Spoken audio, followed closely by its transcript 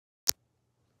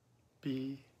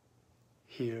Be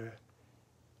here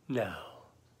now.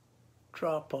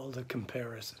 Drop all the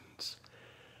comparisons.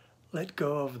 Let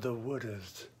go of the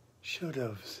would'ves,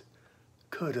 should'ves,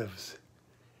 could'ves.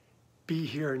 Be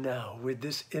here now with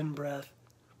this in-breath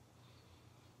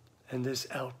and this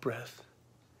out-breath,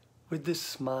 with this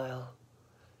smile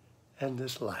and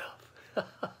this laugh.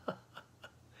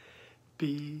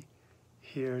 Be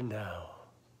here now.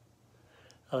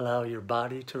 Allow your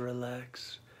body to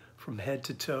relax from head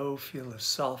to toe. Feel a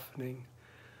softening,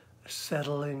 a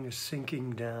settling, a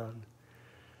sinking down.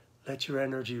 Let your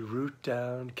energy root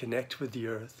down, connect with the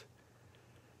earth.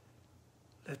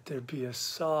 Let there be a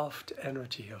soft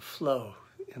energy, a flow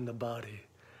in the body,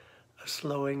 a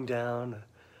slowing down,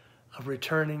 a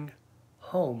returning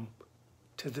home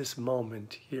to this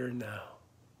moment here now.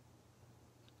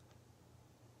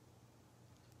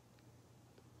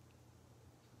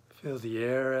 Feel the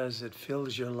air as it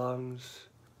fills your lungs.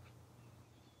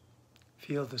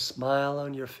 Feel the smile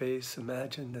on your face.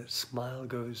 Imagine that smile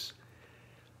goes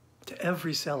to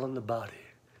every cell in the body.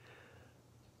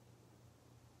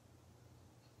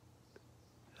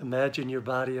 Imagine your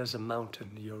body as a mountain.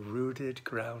 You're rooted,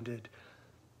 grounded,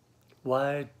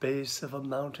 wide base of a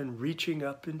mountain reaching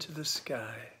up into the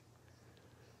sky.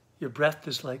 Your breath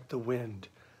is like the wind.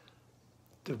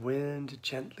 The wind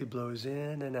gently blows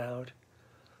in and out,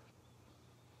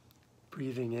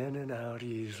 breathing in and out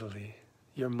easily.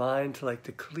 Your mind like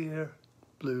the clear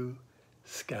blue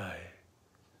sky,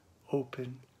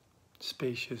 open,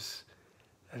 spacious,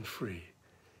 and free.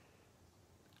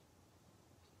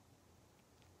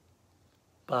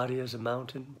 Body as a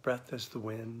mountain, breath as the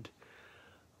wind,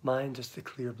 mind as the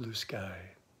clear blue sky.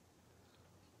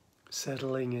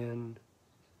 Settling in,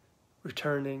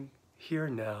 returning here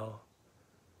now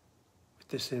with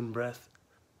this in-breath,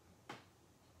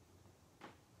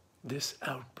 this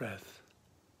out-breath,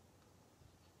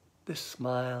 this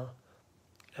smile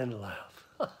and laugh.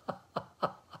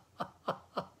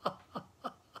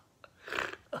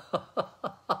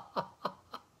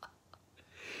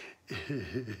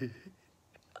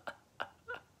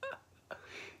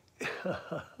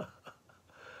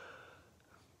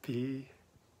 Be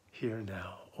here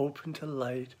now, open to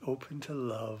light, open to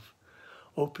love,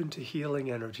 open to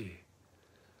healing energy.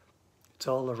 It's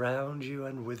all around you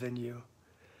and within you,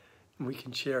 and we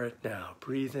can share it now.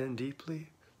 Breathe in deeply.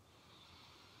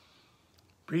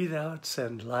 Breathe out,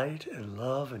 send light and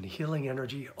love and healing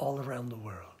energy all around the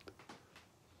world.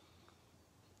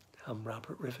 I'm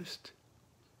Robert Rivest,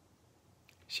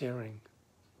 sharing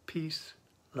peace,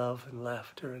 love, and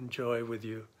laughter and joy with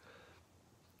you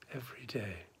every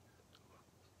day.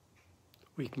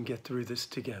 We can get through this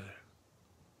together.